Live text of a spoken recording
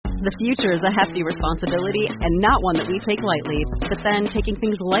The future is a hefty responsibility and not one that we take lightly. But then, taking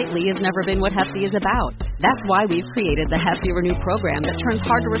things lightly has never been what Hefty is about. That's why we've created the Hefty Renew program that turns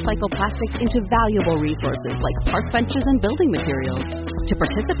hard-to-recycle plastics into valuable resources like park benches and building materials. To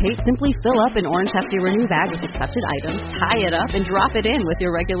participate, simply fill up an orange Hefty Renew bag with accepted items, tie it up, and drop it in with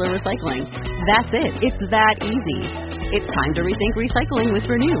your regular recycling. That's it. It's that easy. It's time to rethink recycling with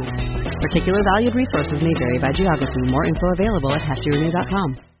Renew. Particular valued resources may vary by geography. More info available at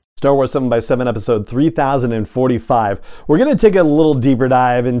heftyrenew.com. Star Wars 7x7 episode 3045. We're going to take a little deeper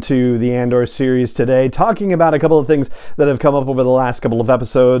dive into the Andor series today, talking about a couple of things that have come up over the last couple of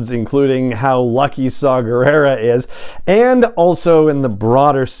episodes, including how lucky Saw Gerrera is, and also in the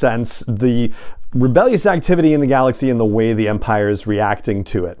broader sense, the rebellious activity in the galaxy and the way the Empire is reacting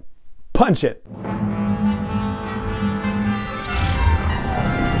to it. Punch it!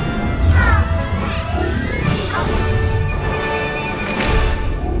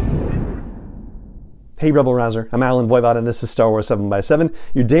 Hey Rebel Rouser, I'm Alan Voivod and this is Star Wars 7x7,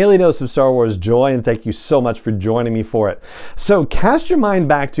 your daily dose of Star Wars joy, and thank you so much for joining me for it. So cast your mind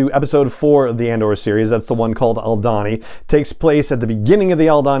back to episode 4 of the Andor series, that's the one called Aldhani. It takes place at the beginning of the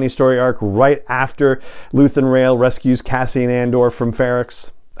Aldhani story arc, right after Luthen Rael rescues Cassian Andor from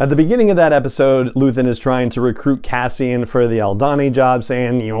Ferrix. At the beginning of that episode, Luthen is trying to recruit Cassian for the Aldhani job,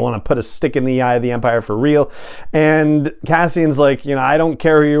 saying, you want to put a stick in the eye of the Empire for real. And Cassian's like, I don't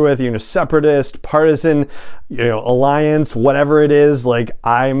care who you're with, you're a separatist, partisan, alliance, whatever it is, like,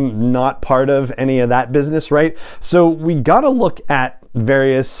 I'm not part of any of that business, right? So we got to look at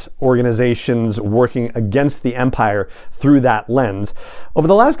various organizations working against the Empire through that lens. Over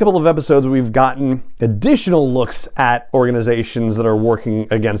the last couple of episodes, we've gotten additional looks at organizations that are working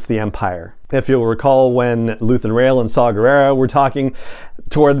against the Empire. If you'll recall, when Luthen Rael and Saw Gerrera were talking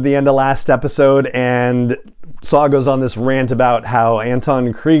toward the end of last episode, and Saw goes on this rant about how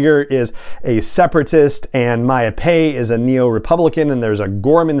Anton Krieger is a separatist and Maya Pei is a neo-Republican, and there's a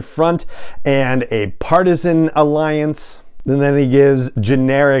Gorman front and a partisan alliance. And then he gives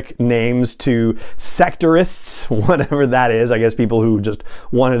generic names to sectorists, whatever that is. I guess people who just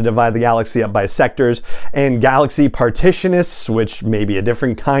want to divide the galaxy up by sectors, and galaxy partitionists, which may be a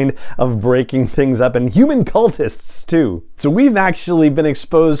different kind of breaking things up, and human cultists too. So we've actually been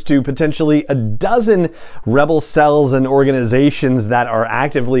exposed to potentially a dozen rebel cells and organizations that are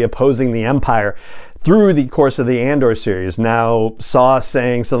actively opposing the Empire through the course of the Andor series. Now, Saw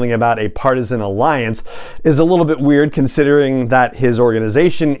saying something about a partisan alliance is a little bit weird, considering that his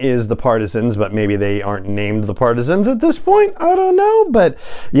organization is the Partisans, but maybe they aren't named the Partisans at this point. I don't know, but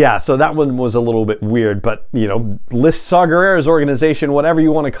yeah, so that one was a little bit weird, but list Saw Gerrera's organization, whatever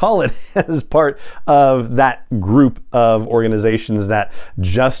you want to call it, as part of that group of organizations that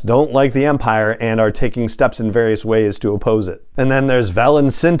just don't like the Empire and are taking steps in various ways to oppose it. And then there's Vel and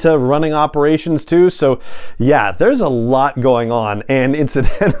Cinta running operations too. So yeah, there's a lot going on. And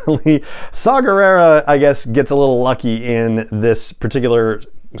incidentally, Saw Gerrera, I guess, gets a little lucky in this particular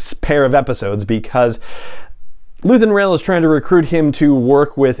pair of episodes, because Luthen Rael is trying to recruit him to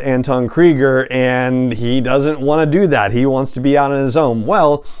work with Anton Krieger, and he doesn't want to do that. He wants to be out on his own.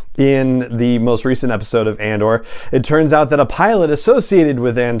 Well, in the most recent episode of Andor, it turns out that a pilot associated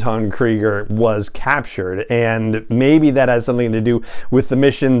with Anton Krieger was captured, and maybe that has something to do with the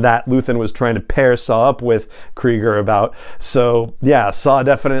mission that Luthen was trying to pair Saw up with Krieger about. So yeah, Saw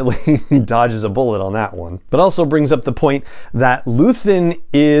definitely dodges a bullet on that one. But also brings up the point that Luthen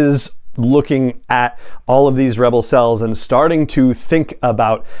is looking at all of these rebel cells and starting to think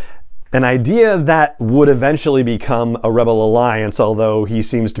about an idea that would eventually become a rebel alliance, although he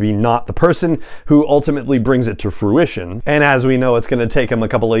seems to be not the person who ultimately brings it to fruition. And as we know, it's going to take him a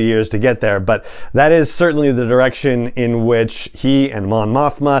couple of years to get there, but that is certainly the direction in which he and Mon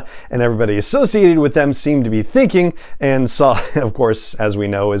Mothma and everybody associated with them seem to be thinking, and Saw, of course, as we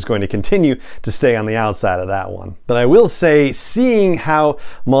know, is going to continue to stay on the outside of that one. But I will say, seeing how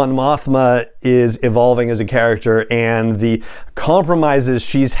Mon Mothma is evolving as a character and the compromises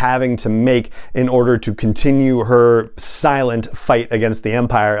she's having to make in order to continue her silent fight against the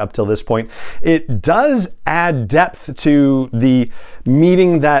Empire up till this point, it does add depth to the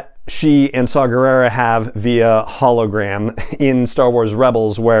meeting that she and Saw Gerrera have via hologram in Star Wars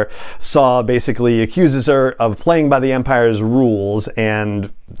Rebels, where Saw basically accuses her of playing by the Empire's rules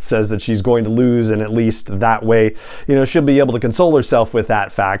and says that she's going to lose, and at least that way, she'll be able to console herself with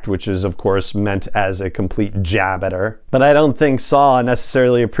that fact, which is, of course, meant as a complete jab at her. But I don't think Saw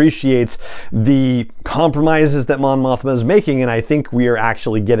necessarily appreciates the compromises that Mon Mothma is making, and I think we are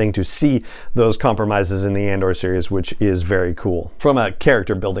actually getting to see those compromises in the Andor series, which is very cool from a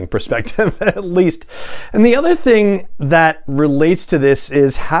character building perspective, at least. And the other thing that relates to this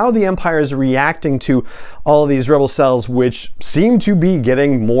is how the Empire is reacting to all of these rebel cells, which seem to be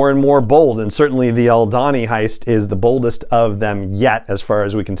getting more and more bold, and certainly the Aldhani heist is the boldest of them yet, as far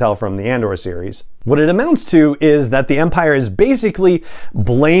as we can tell from the Andor series. What it amounts to is that the Empire is basically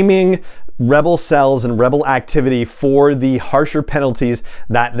blaming rebel cells and rebel activity for the harsher penalties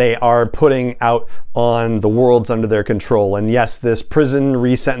that they are putting out on the worlds under their control. And yes, this prison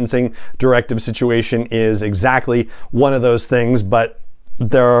resentencing directive situation is exactly one of those things, but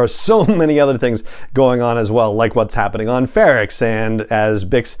there are so many other things going on as well, like what's happening on Ferrix, and as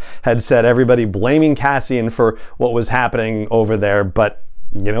Bix had said, everybody blaming Cassian for what was happening over there, but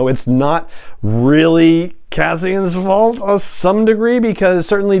it's not really Cassian's fault to some degree, because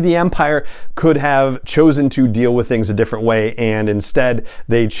certainly the Empire could have chosen to deal with things a different way, and instead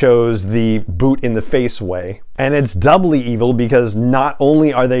they chose the boot in the face way. And it's doubly evil because not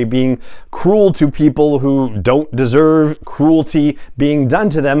only are they being cruel to people who don't deserve cruelty being done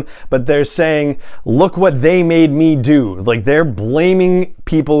to them, but they're saying, look what they made me do. Like, they're blaming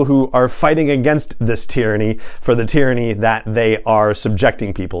people who are fighting against this tyranny for the tyranny that they are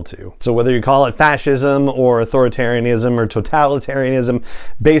subjecting people to. So whether you call it fascism or authoritarianism or totalitarianism,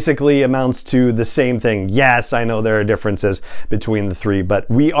 basically amounts to the same thing. Yes, I know there are differences between the three, but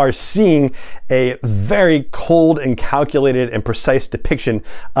we are seeing a very cold and calculated and precise depiction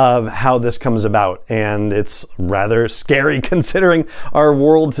of how this comes about, and it's rather scary considering our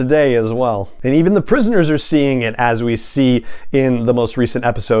world today as well. And even the prisoners are seeing it, as we see in the most recent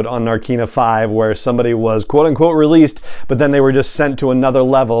episode on Narkina 5, where somebody was quote-unquote released, but then they were just sent to another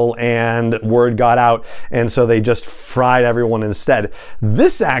level and word got out, and so they just fried everyone instead.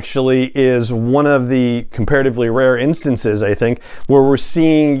 This actually is one of the comparatively rare instances, I think, where we're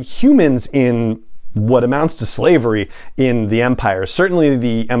seeing humans in what amounts to slavery in the Empire. Certainly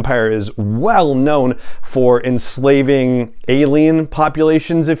the Empire is well known for enslaving alien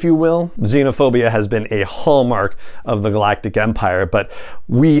populations, if you will. Xenophobia has been a hallmark of the Galactic Empire, but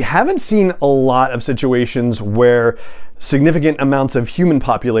we haven't seen a lot of situations where significant amounts of human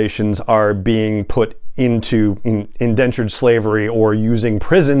populations are being put into indentured slavery or using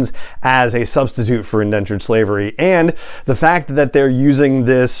prisons as a substitute for indentured slavery. And the fact that they're using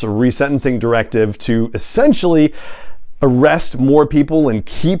this resentencing directive to essentially arrest more people and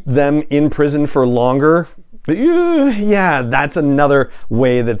keep them in prison for longer, yeah, that's another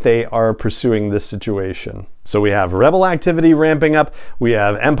way that they are pursuing this situation. So we have rebel activity ramping up, we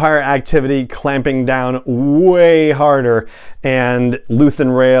have Empire activity clamping down way harder, and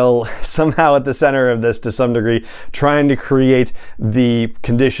Luthen Rail somehow at the center of this to some degree, trying to create the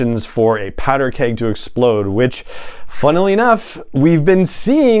conditions for a powder keg to explode, which, funnily enough, we've been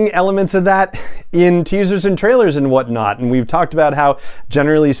seeing elements of that in teasers and trailers and whatnot, and we've talked about how,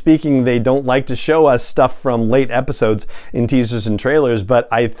 generally speaking, they don't like to show us stuff from late episodes in teasers and trailers, but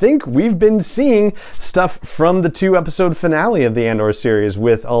I think we've been seeing stuff from the 2-episode finale of the Andor series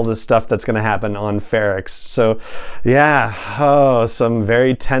with all the stuff that's going to happen on Ferrix. So yeah, some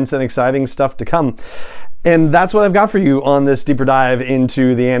very tense and exciting stuff to come. And that's what I've got for you on this deeper dive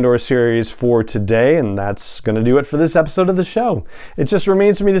into the Andor series for today, and that's going to do it for this episode of the show. It just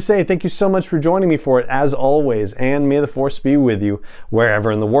remains for me to say thank you so much for joining me for it, as always, and may the Force be with you wherever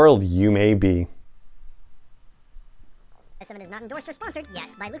in the world you may be. 7 is not endorsed or sponsored yet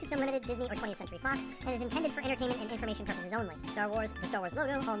by Lucasfilm Limited, Disney, or 20th Century Fox, and is intended for entertainment and information purposes only. Star Wars, the Star Wars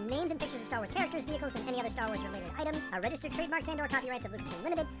logo, all names and pictures of Star Wars characters, vehicles, and any other Star Wars-related items are registered trademarks and/or copyrights of Lucasfilm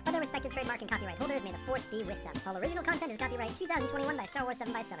Limited, or their respective trademark and copyright holders. May the Force be with them. All original content is copyright 2021 by Star Wars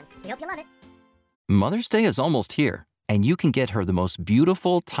 7x7. We hope you love it. Mother's Day is almost here, and you can get her the most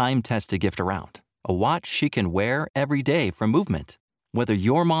beautiful, time-tested gift around. A watch she can wear every day from Movement. Whether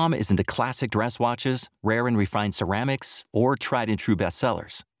your mom is into classic dress watches, rare and refined ceramics, or tried-and-true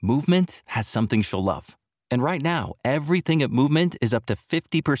bestsellers, Movement has something she'll love. And right now, everything at Movement is up to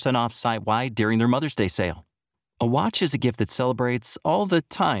 50% off site-wide during their Mother's Day sale. A watch is a gift that celebrates all the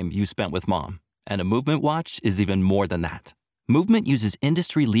time you spent with mom. And a Movement watch is even more than that. Movement uses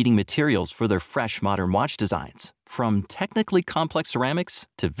industry-leading materials for their fresh, modern watch designs, from technically complex ceramics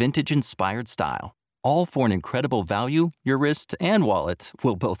to vintage-inspired style. All for an incredible value your wrist and wallet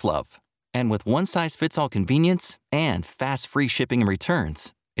will both love. And with one-size-fits-all convenience and fast free shipping and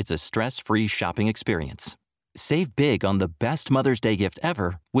returns, it's a stress-free shopping experience. Save big on the best Mother's Day gift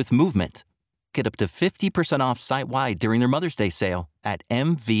ever with Movement. Get up to 50% off site-wide during their Mother's Day sale at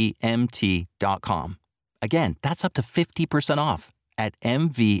MVMT.com. Again, that's up to 50% off at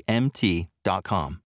MVMT.com.